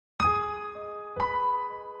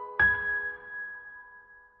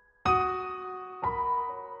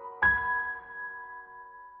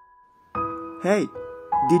Hey,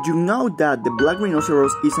 did you know that the black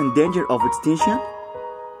rhinoceros is in danger of extinction?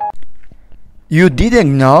 You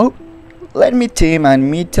didn't know? Let me Tim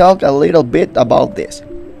and me talk a little bit about this.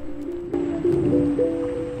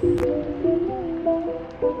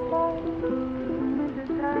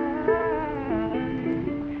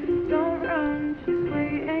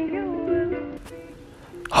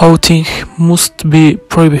 Hunting must be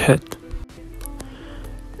prohibited.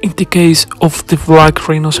 In the case of the black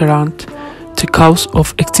rhinoceros, the cause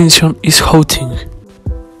of extinction is hunting.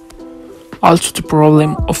 Also, the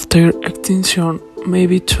problem of their extinction may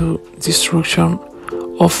be to destruction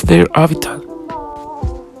of their habitat.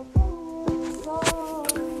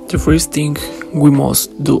 The first thing we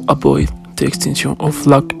must do avoid the extinction of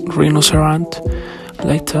black rhinoceros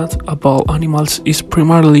like that about animals is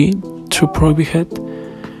primarily to prohibit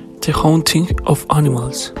the hunting of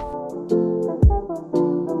animals.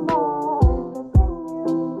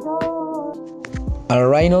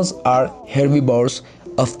 Rhinos are herbivores,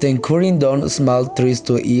 often cutting down small trees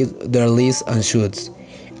to eat their leaves and shoots.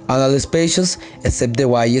 And all species, except the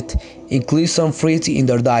white, include some fruit in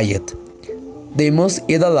their diet. They must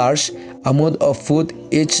eat a large amount of food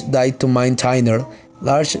each day to maintain their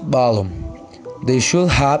large volume. They should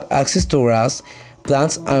have access to grass,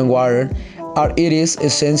 plants and water, as it is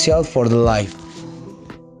essential for their life.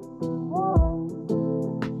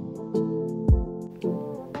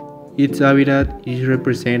 Its habitat is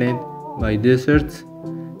represented by deserts,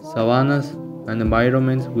 savannas, and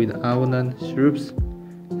environments with abundant shrubs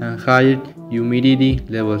and higher humidity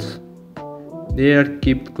levels. They are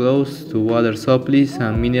kept close to water supplies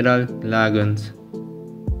and mineral lagoons.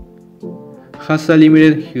 Has a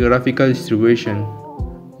limited geographical distribution.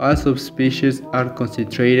 All subspecies are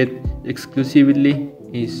concentrated exclusively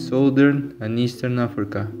in southern and eastern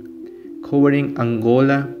Africa, covering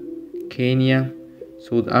Angola, Kenya,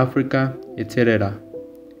 South Africa, etc.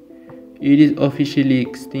 It is officially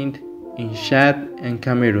extinct in Chad and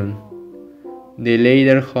Cameroon, the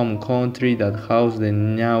later home country that housed the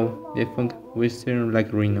now defunct western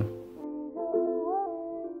black rhino.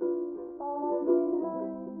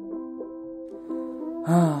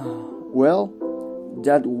 Well,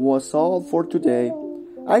 that was all for today.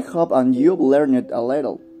 I hope and you've learned a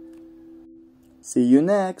little. See you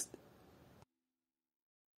next!